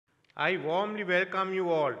I warmly welcome you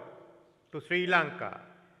all to Sri Lanka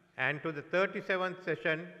and to the 37th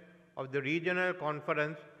session of the Regional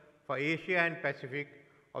Conference for Asia and Pacific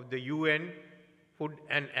of the UN Food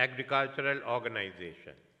and Agricultural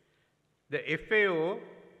Organization. The FAO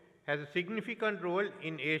has a significant role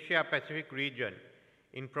in Asia-Pacific region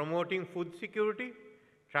in promoting food security,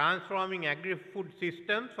 transforming agri-food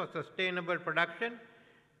systems for sustainable production,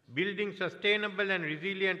 building sustainable and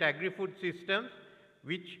resilient agri-food systems,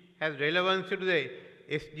 which has relevance to the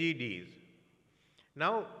SDGs.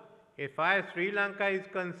 Now, as far as Sri Lanka is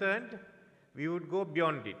concerned, we would go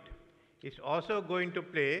beyond it. It's also going to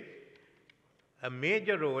play a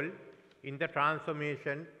major role in the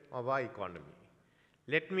transformation of our economy.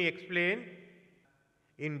 Let me explain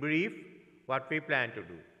in brief what we plan to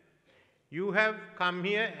do. You have come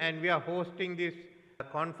here and we are hosting this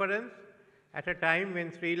conference at a time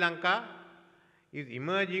when Sri Lanka is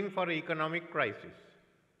emerging for an economic crisis.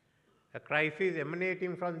 A crisis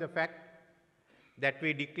emanating from the fact that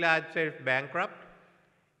we declared self-bankrupt.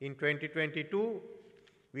 In 2022,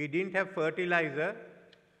 we didn't have fertilizer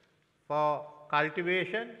for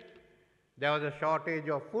cultivation. There was a shortage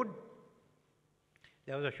of food.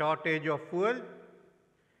 There was a shortage of fuel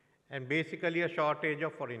and basically a shortage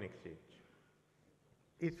of foreign exchange.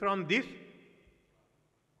 It's from this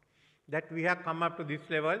that we have come up to this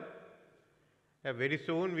level. Very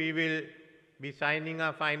soon we will be signing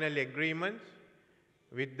our final agreements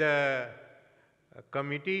with the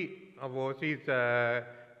committee of overseas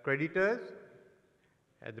creditors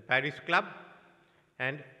at the Paris Club,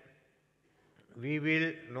 and we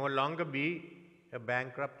will no longer be a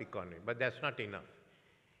bankrupt economy. But that's not enough.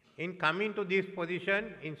 In coming to this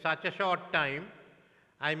position in such a short time,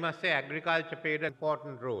 I must say agriculture played an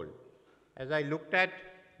important role. As I looked at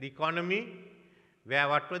the economy,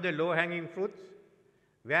 what were the low-hanging fruits?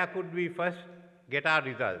 Where could we first get our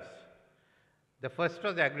results? The first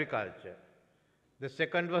was agriculture. The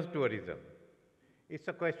second was tourism. It's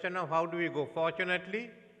a question of how do we go.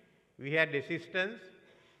 Fortunately, we had assistance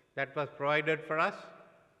that was provided for us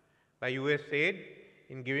by USAID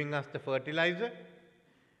in giving us the fertilizer.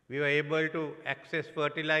 We were able to access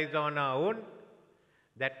fertilizer on our own.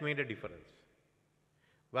 That made a difference.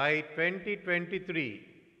 By 2023,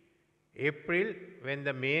 April, when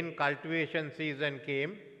the main cultivation season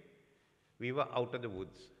came, we were out of the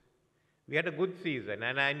woods. We had a good season,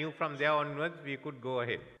 and I knew from there onwards we could go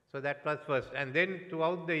ahead. So that was first. And then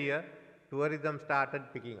throughout the year, tourism started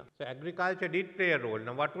picking up. So agriculture did play a role.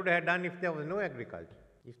 Now what would I have done if there was no agriculture?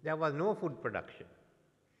 If there was no food production?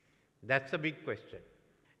 That's a big question.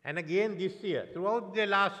 And again this year, throughout the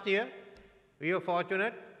last year, we were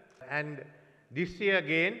fortunate, and this year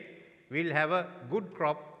again, we'll have a good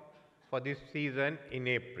crop for this season in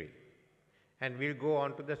April. And we'll go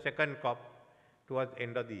on to the second crop towards the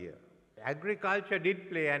end of the year. Agriculture did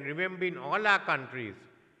play, and remember, in all our countries,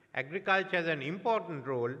 agriculture has an important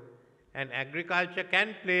role, and agriculture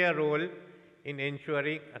can play a role in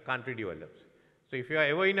ensuring a country develops. So if you are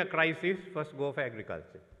ever in a crisis, first go for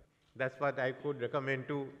agriculture. That's what I could recommend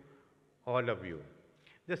to all of you.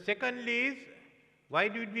 The second is, why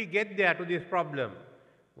did we get there to this problem?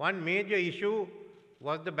 One major issue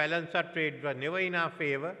was the balance of trade. It was never in our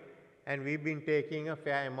favor, and we've been taking a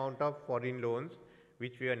fair amount of foreign loans,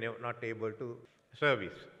 which we are not able to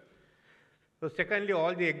service. So secondly,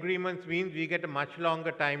 all the agreements means we get a much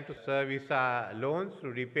longer time to service our loans, to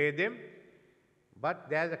repay them, but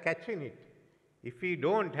there's a catch in it. If we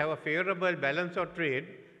don't have a favorable balance of trade,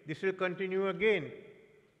 this will continue again.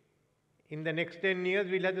 In the next 10 years,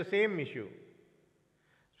 we'll have the same issue.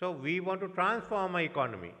 So we want to transform our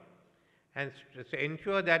economy and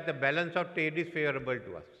ensure that the balance of trade is favorable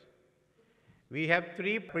to us. We have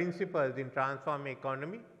three principles in transforming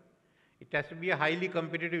economy. It has to be a highly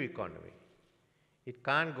competitive economy. It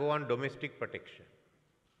can't go on domestic protection.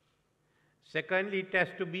 Secondly, it has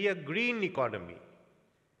to be a green economy.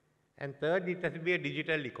 And third, it has to be a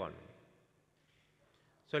digital economy.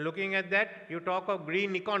 So looking at that, you talk of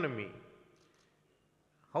green economy.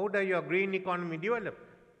 How does your green economy develop?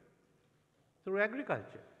 Through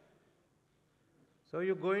agriculture. So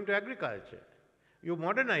you go into agriculture, you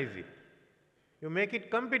modernize it, you make it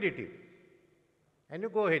competitive, and you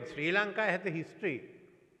go ahead. Sri Lanka has a history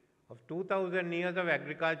of 2,000 years of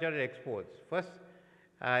agricultural exports. First,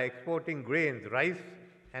 exporting grains, rice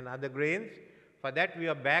and other grains. For that, we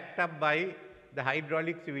are backed up by the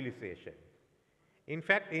hydraulic civilization. In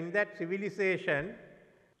fact, in that civilization,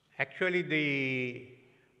 actually the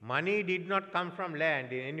money did not come from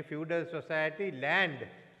land. In any feudal society, land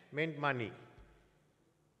meant money.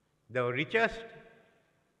 The richest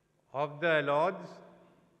of the lords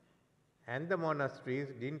and the monasteries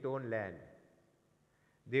didn't own land.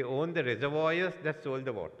 They owned the reservoirs that sold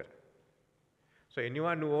the water. So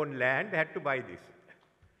anyone who owned land had to buy this.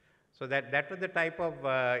 So that was the type of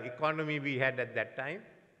economy we had at that time.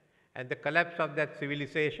 And the collapse of that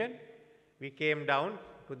civilization, we came down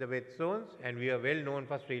to the wet zones, and we are well known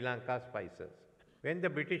for Sri Lanka's spices. When the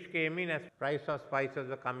British came in, as price of spices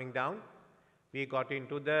were coming down, we got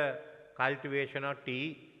into the cultivation of tea,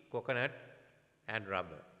 coconut and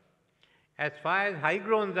rubber. As far as high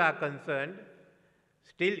groans are concerned,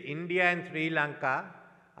 still India and Sri Lanka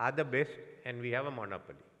are the best, and we have a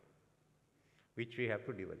monopoly, which we have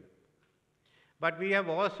to develop. But we have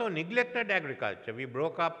also neglected agriculture. We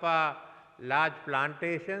broke up our large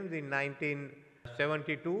plantations in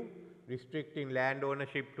 1972, restricting land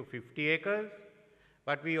ownership to 50 acres.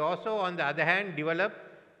 But we also, on the other hand, developed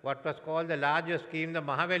what was called the larger scheme, the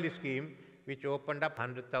Mahaveli scheme, which opened up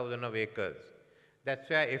 100,000 of acres. That's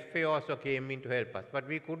where FA also came in to help us. But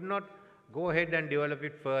we could not go ahead and develop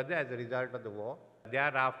it further as a result of the war.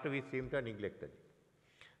 Thereafter, we seem to have neglected it.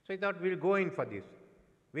 So I thought we'll go in for this.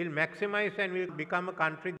 We'll maximize and we'll become a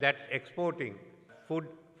country that's exporting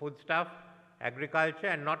foodstuff, agriculture,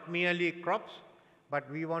 and not merely crops, but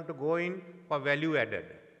we want to go in for value added.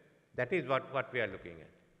 That is what we are looking at.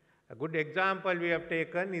 A good example we have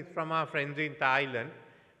taken is from our friends in Thailand,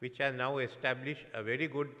 which has now established a very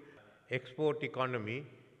good export economy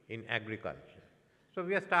in agriculture. So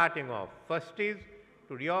we are starting off. First is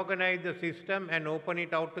to reorganize the system and open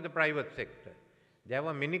it out to the private sector. There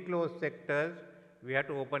were many closed sectors, we have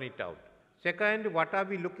to open it out. Second, what are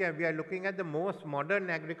we looking at? We are looking at the most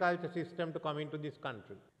modern agriculture system to come into this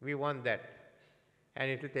country. We want that.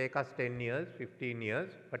 And it will take us 10 years, 15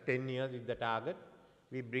 years, but 10 years is the target.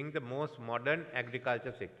 We bring the most modern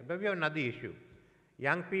agriculture sector. But we have another issue.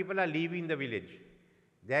 Young people are leaving the village.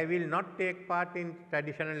 They will not take part in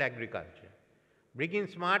traditional agriculture. Bring in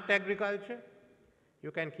smart agriculture,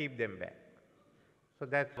 you can keep them back. So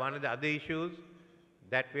that's one of the other issues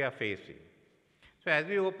that we are facing. So as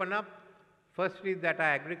we open up, first is that our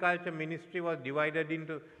agriculture ministry was divided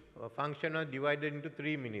into, divided into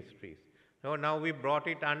 3 ministries. So now we brought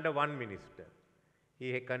it under one minister.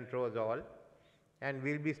 He controls all, and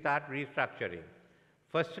we'll be start restructuring.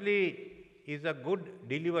 Firstly is a good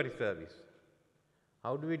delivery service.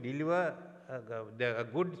 How do we deliver a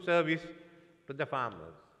good service to the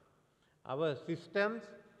farmers? Our systems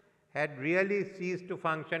had really ceased to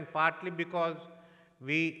function, partly because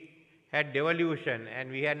we had devolution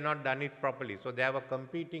and we had not done it properly. So there were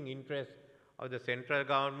competing interests of the central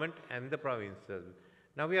government and the provinces.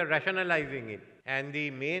 Now we are rationalizing it, and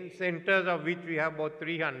the main centers, of which we have about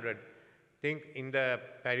 300, think in the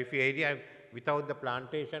periphery area without the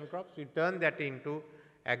plantation crops, we turn that into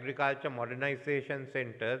agriculture modernization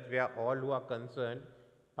centers where all who are concerned,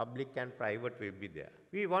 public and private, will be there.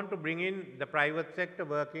 We want to bring in the private sector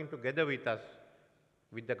working together with us,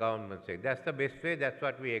 with the government sector. That's the best way, that's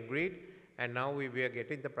what we agreed, and now we are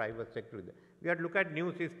getting the private sector with it. We have to look at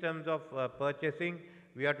new systems of purchasing,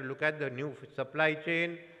 we have to look at the new supply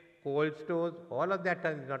chain, cold stores, all of that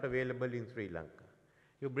is not available in Sri Lanka.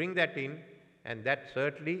 You bring that in, and that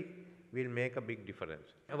certainly will make a big difference.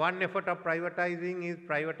 One effort of privatizing is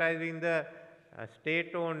privatizing the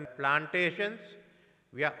state-owned plantations.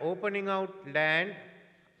 We are opening out land,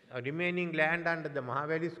 remaining land under the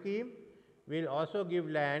Mahaveli scheme. We will also give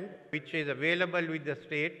land which is available with the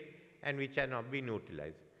state and which has not been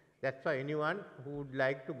utilized. That's for anyone who would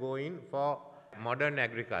like to go in for modern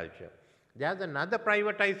agriculture. There is another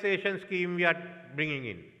privatization scheme we are bringing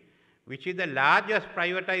in, which is the largest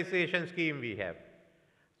privatization scheme we have.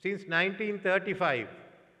 Since 1935,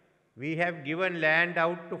 we have given land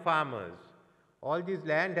out to farmers. All this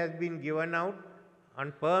land has been given out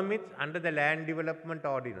on permits under the Land Development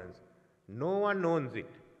Ordinance. No one owns it.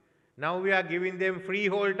 Now we are giving them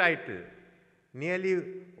freehold title. Nearly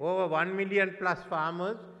over 1 million plus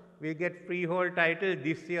farmers will get freehold title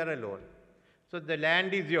this year alone. So the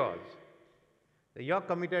land is yours. You are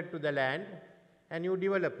committed to the land and you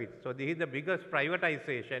develop it. So this is the biggest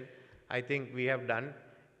privatization I think we have done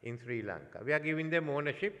in Sri Lanka. We are giving them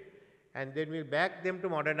ownership and then we will back them to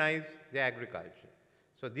modernize their agriculture.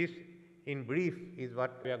 So this in brief is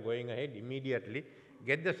what we are going ahead immediately.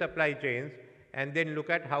 Get the supply chains and then look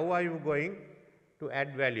at how are you going to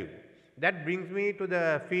add value. That brings me to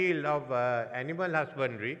the field of animal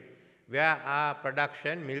husbandry, where our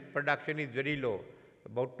production, milk production is very low,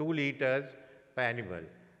 about 2 liters per animal.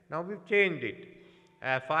 Now we've changed it.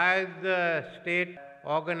 As far as the state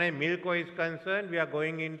organized milk is concerned, we are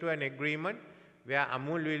going into an agreement where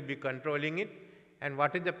Amul will be controlling it. And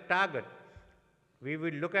what is the target? We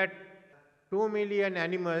will look at 2 million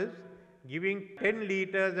animals giving 10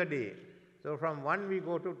 liters a day. So from 1 we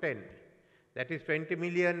go to 10. That is 20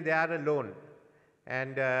 million there alone.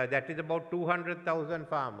 And that is about 200,000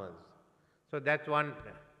 farmers. So that's one.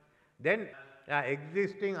 Then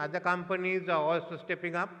existing other companies are also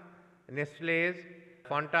stepping up. Nestle's,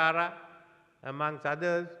 Fontara, amongst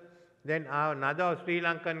others. Then another Sri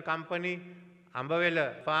Lankan company,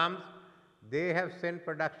 Ambavela Farms, they have sent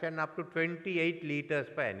production up to 28 liters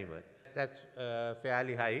per animal. That's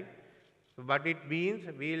fairly high. But it means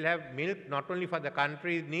we will have milk not only for the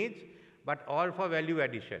country's needs, but all for value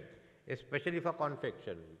addition, especially for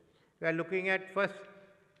confectionery. We are looking at first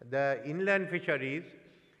the inland fisheries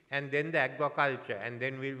and then the aquaculture, and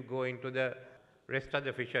then we will go into the rest of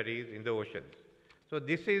the fisheries in the oceans. So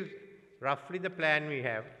this is roughly the plan we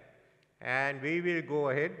have, and we will go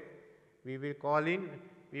ahead. We will call in.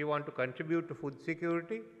 We want to contribute to food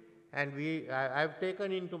security, and I have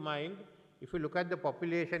taken into mind, if you look at the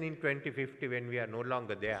population in 2050 when we are no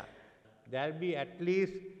longer there, there will be at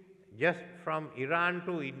least just from Iran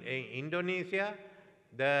to Indonesia,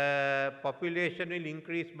 the population will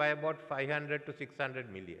increase by about 500 to 600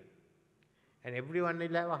 million. And everyone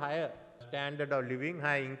will have a higher standard of living,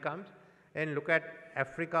 high incomes. And look at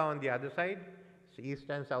Africa on the other side, East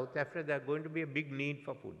and South Africa, there are going to be a big need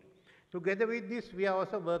for food. Together with this, we are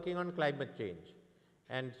also working on climate change.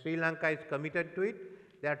 And Sri Lanka is committed to it.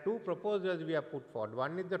 There are two proposals we have put forward.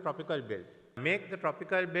 One is the tropical belt. Make the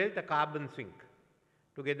tropical belt a carbon sink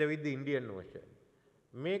together with the Indian Ocean.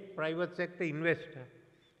 Make private sector invest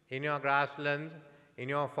in your grasslands, in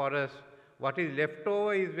your forests. What is left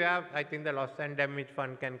over is where I think the loss and damage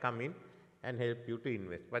fund can come in and help you to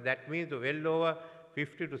invest. But that means well over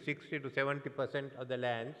 50 to 60 to 70% of the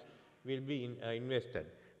lands will be invested.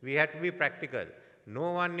 We have to be practical.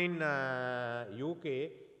 No one in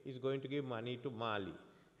UK is going to give money to Mali,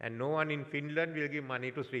 and no one in Finland will give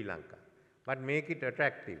money to Sri Lanka. But make it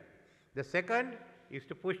attractive. The second is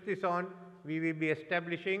to push this on. We will be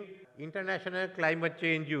establishing International Climate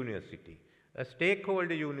Change University, a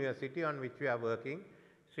stakeholder university on which we are working.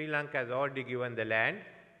 Sri Lanka has already given the land.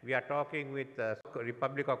 We are talking with the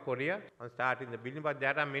Republic of Korea on starting the building, but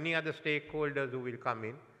there are many other stakeholders who will come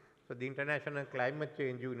in. So the International Climate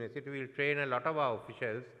Change University will train a lot of our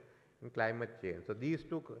officials in climate change. So this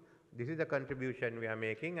is the contribution we are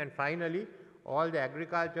making. And finally, all the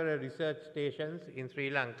agricultural research stations in Sri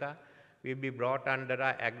Lanka will be brought under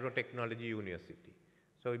our Agro-Technology University.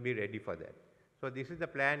 So we'll be ready for that. So this is the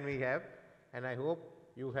plan we have, and I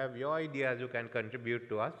hope you have your ideas you can contribute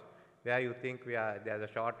to us, where you think there's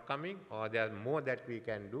a shortcoming or there's more that we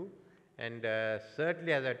can do. And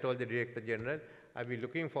certainly, as I told the Director General, I'll be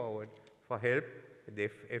looking forward for help with the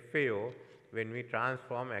FAO when we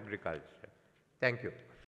transform agriculture. Thank you.